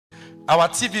Our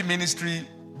TV ministry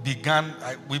began,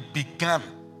 we began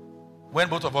when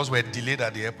both of us were delayed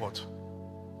at the airport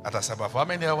at Asaba for how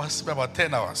many hours? About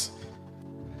 10 hours.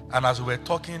 And as we were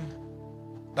talking,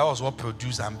 that was what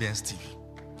produced Ambience TV.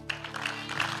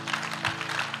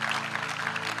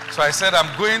 So I said,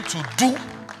 I'm going to do.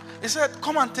 He said,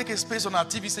 come and take a space on our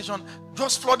TV station.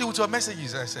 Just flood it with your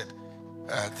messages. I said,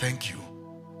 thank you.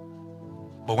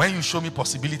 But when you show me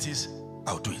possibilities,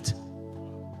 I'll do it.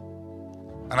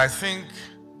 And I think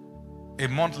a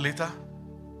month later,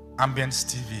 Ambience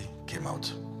TV came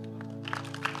out.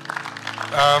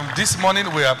 This morning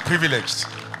we are privileged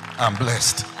and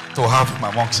blessed to have him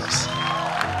amongst us.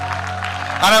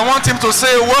 And I want him to say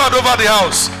a word over the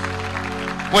house.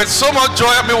 With so much joy,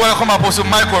 let me welcome Apostle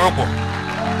Michael Oropko.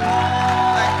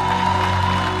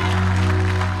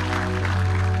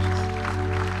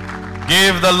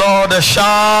 Give the Lord a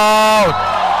shout.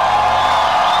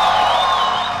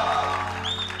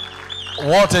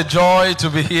 What a joy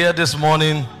to be here this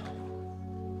morning.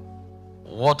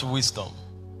 What wisdom.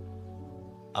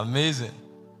 Amazing.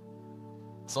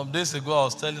 Some days ago, I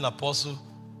was telling Apostle,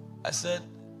 I said,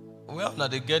 where did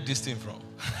they get this thing from?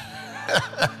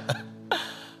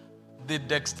 The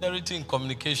dexterity in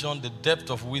communication, the depth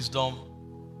of wisdom,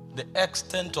 the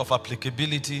extent of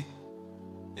applicability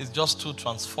is just too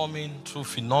transforming, too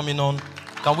phenomenon.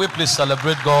 Can we please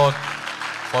celebrate God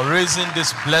for raising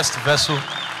this blessed vessel?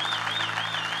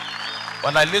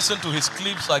 When I listen to his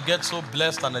clips, I get so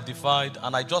blessed and edified,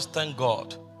 and I just thank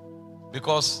God.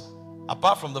 Because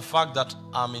apart from the fact that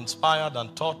I'm inspired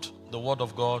and taught the word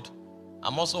of God,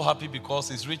 I'm also happy because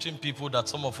he's reaching people that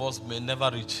some of us may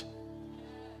never reach.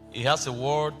 He has a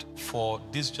word for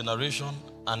this generation,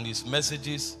 and his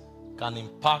messages can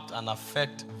impact and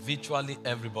affect virtually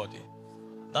everybody.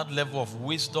 That level of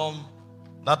wisdom,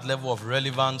 that level of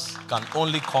relevance can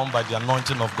only come by the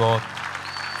anointing of God.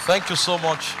 Thank you so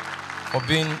much for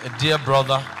being a dear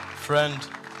brother, friend,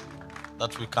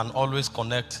 that we can always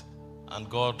connect, and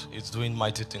God is doing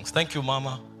mighty things. Thank you,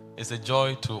 Mama. It's a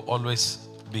joy to always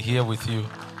be here with you.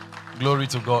 Glory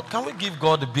to God. Can we give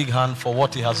God a big hand for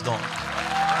what he has done?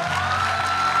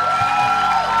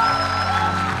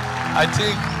 I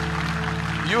think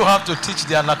you have to teach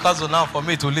the Anakazo now for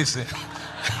me to listen.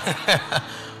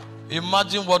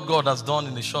 Imagine what God has done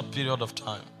in a short period of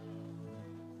time.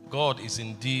 God is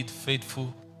indeed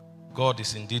faithful. God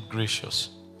is indeed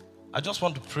gracious. I just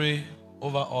want to pray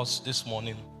over us this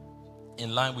morning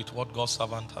in line with what God's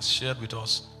servant has shared with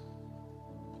us.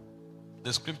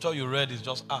 The scripture you read is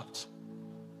just apt.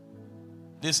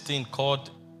 This thing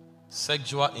called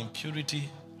sexual impurity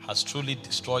has truly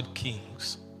destroyed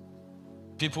kings.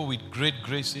 People with great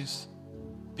graces,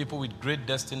 people with great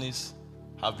destinies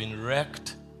have been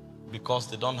wrecked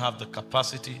because they don't have the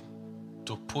capacity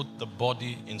to put the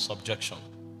body in subjection.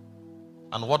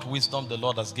 And what wisdom the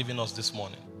Lord has given us this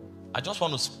morning. I just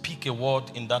want to speak a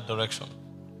word in that direction.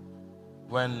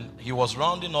 When he was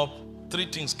rounding up, three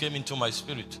things came into my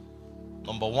spirit.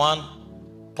 Number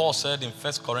one, Paul said in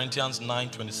 1 Corinthians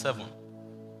 9:27,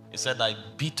 he said, I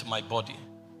beat my body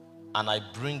and I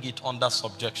bring it under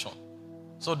subjection.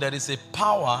 So there is a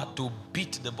power to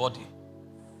beat the body.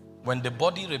 When the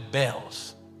body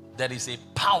rebels, there is a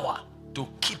power to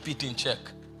keep it in check,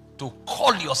 to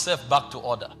call yourself back to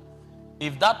order.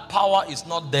 If that power is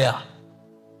not there,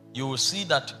 you will see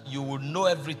that you will know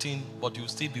everything, but you will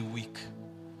still be weak.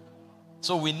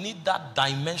 So we need that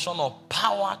dimension of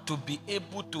power to be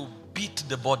able to beat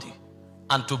the body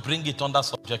and to bring it under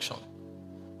subjection.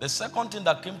 The second thing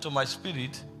that came to my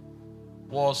spirit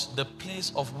was the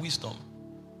place of wisdom.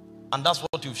 And that's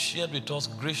what you've shared with us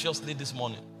graciously this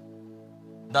morning.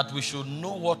 That we should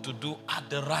know what to do at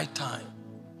the right time.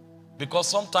 Because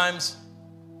sometimes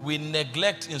we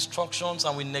neglect instructions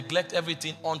and we neglect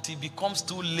everything until it becomes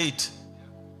too late.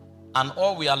 And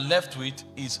all we are left with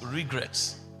is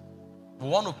regrets. We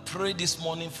want to pray this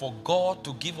morning for God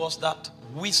to give us that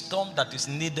wisdom that is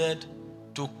needed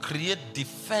to create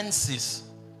defenses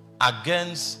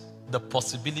against the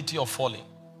possibility of falling.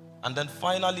 And then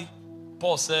finally,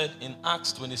 Paul said in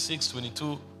Acts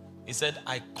 26:22, he said,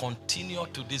 I continue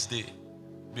to this day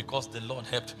because the Lord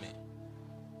helped me.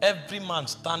 Every man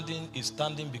standing is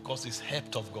standing because he's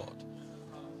helped of God.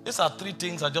 These are three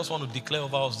things I just want to declare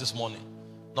over us this morning.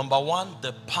 Number one,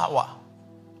 the power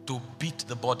to beat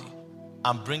the body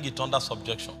and bring it under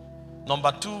subjection.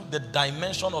 Number two, the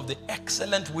dimension of the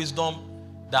excellent wisdom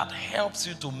that helps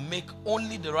you to make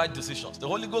only the right decisions. The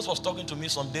Holy Ghost was talking to me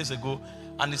some days ago,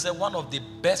 and he said one of the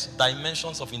best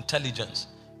dimensions of intelligence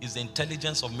is the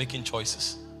intelligence of making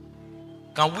choices.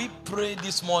 Can we pray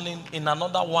this morning in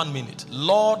another 1 minute?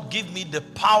 Lord, give me the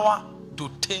power to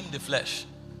tame the flesh.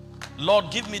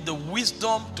 Lord, give me the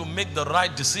wisdom to make the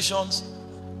right decisions.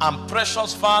 And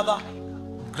precious Father,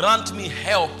 grant me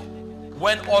help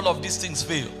when all of these things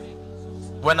fail.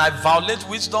 When I violate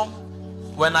wisdom,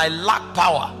 when I lack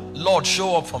power, Lord,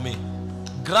 show up for me.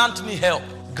 Grant me help.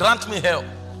 Grant me help.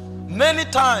 Many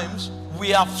times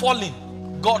we are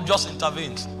falling, God just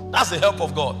intervenes. That's the help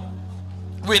of God.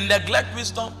 We neglect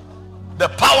wisdom. The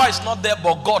power is not there,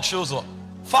 but God shows up.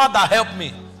 Father, help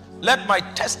me. Let my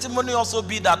testimony also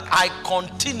be that I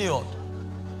continued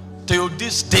till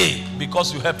this day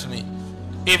because you helped me.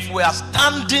 If we are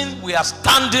standing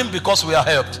because we are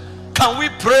helped. Can we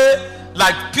pray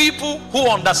like people who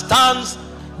understands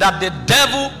that the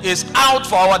devil is out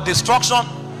for our destruction?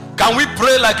 Can we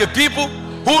pray like a people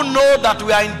who know that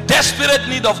we are in desperate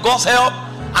need of God's help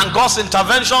and God's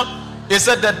intervention? He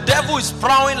said the devil is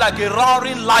prowling like a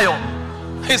roaring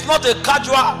lion. He's not a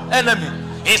casual enemy.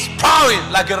 He's prowling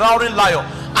like a roaring lion,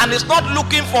 and he's not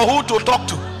looking for who to talk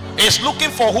to. He's looking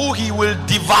for who he will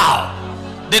devour.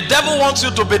 The devil wants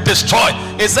you to be destroyed.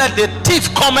 He said the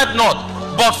thief cometh not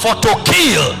but for to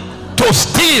kill, to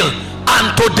steal, and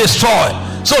to destroy.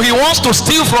 So he wants to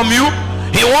steal from you.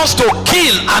 He wants to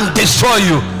kill and destroy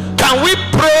you. Can we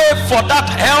pray for that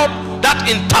help, that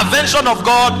intervention of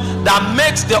God that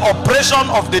makes the operation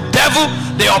of the devil,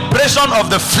 the operation of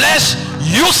the flesh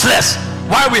useless,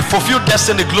 while we fulfill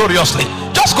destiny gloriously?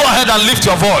 Just go ahead and lift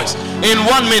your voice in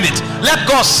 1 minute. Let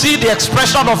God see the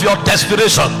expression of your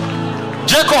desperation.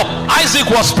 Isaac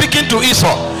was speaking to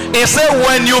Esau. He said,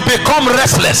 when you become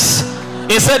restless,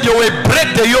 he said, you will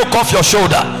break the yoke off your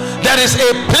shoulder. There is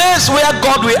a place where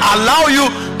God will allow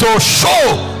you to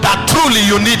show that truly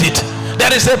you need it.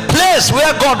 There is a place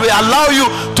where God will allow you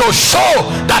to show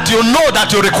that you know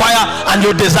that you require and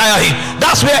you desire Him.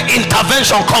 That's where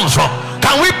intervention comes from.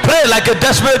 Can we pray like a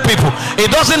desperate people? It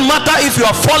doesn't matter if you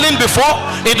are falling before.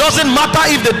 It doesn't matter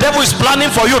if the devil is planning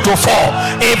for you to fall.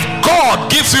 If God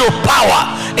gives you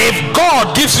power, if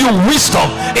God gives you wisdom,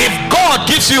 if God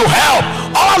gives you help,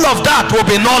 all of that will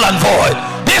be null and void.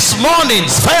 This morning,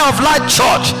 Sphere of Light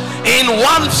Church, in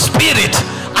one spirit,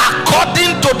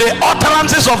 according to the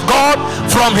utterances of God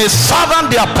from his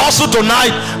servant the apostle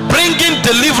tonight, bringing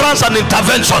deliverance and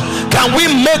intervention, can we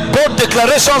make both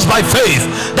declarations by faith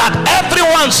that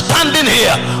everyone standing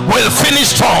here will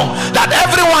finish strong, that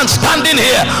everyone standing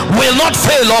here will not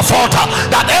fail or falter,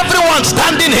 that everyone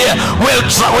standing here will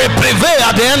prevail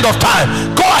at the end of time?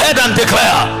 Go ahead and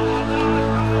declare.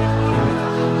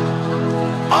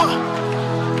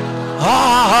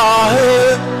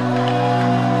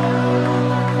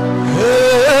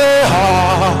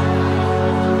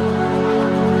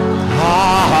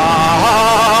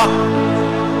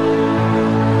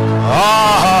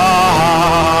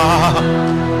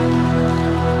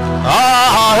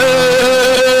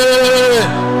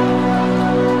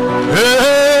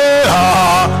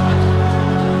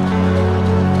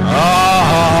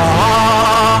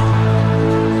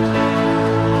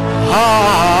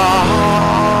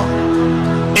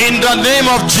 In the name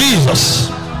of Jesus,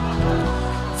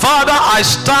 Father, I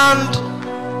stand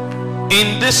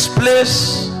in this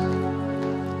place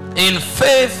in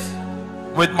faith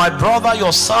with my brother,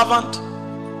 your servant,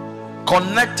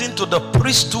 connecting to the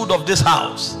priesthood of this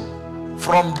house.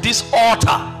 From this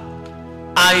altar,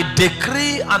 I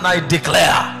decree and I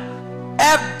declare,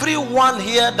 everyone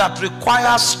here that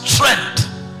requires strength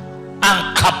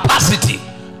and capacity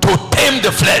to tame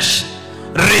the flesh,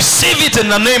 receive it in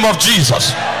the name of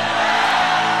Jesus.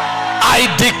 I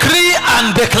decree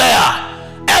and declare,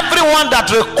 everyone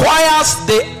that requires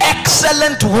the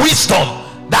excellent wisdom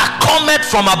that cometh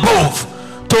from above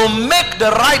to make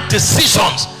the right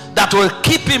decisions that will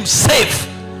keep him safe,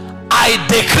 I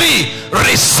decree,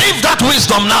 receive that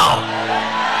wisdom now.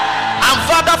 And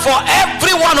Father, for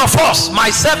every one of us,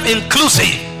 myself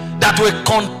inclusive, that will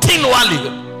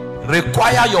continually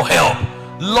require your help,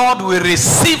 Lord, we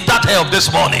receive that help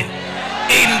this morning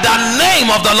in the name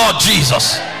of the Lord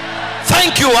Jesus.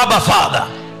 Thank you, Abba Father.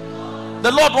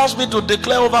 The Lord wants me to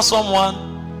declare over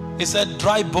someone. He said,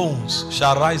 dry bones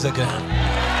shall rise again.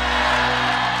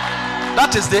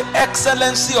 That is the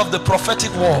excellency of the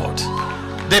prophetic word.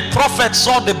 The prophet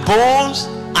saw the bones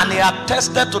and he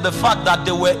attested to the fact that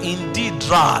they were indeed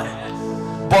dry.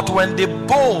 But when the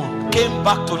bone came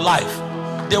back to life,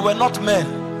 they were not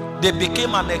men. They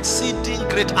became an exceeding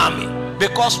great army.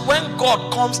 Because when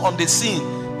God comes on the scene,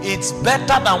 it's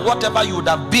better than whatever you would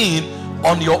have been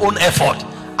on your own effort.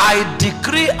 I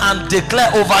decree and declare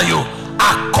over you,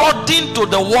 according to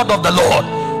the word of the Lord,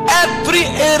 every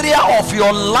area of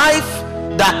your life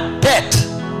that death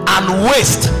and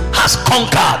waste has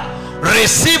conquered,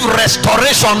 receive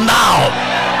restoration now.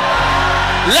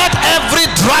 Let every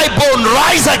dry bone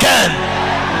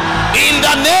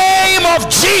the name of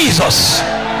Jesus.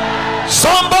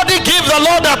 Somebody give the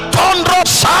Lord a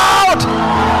thunderous shout.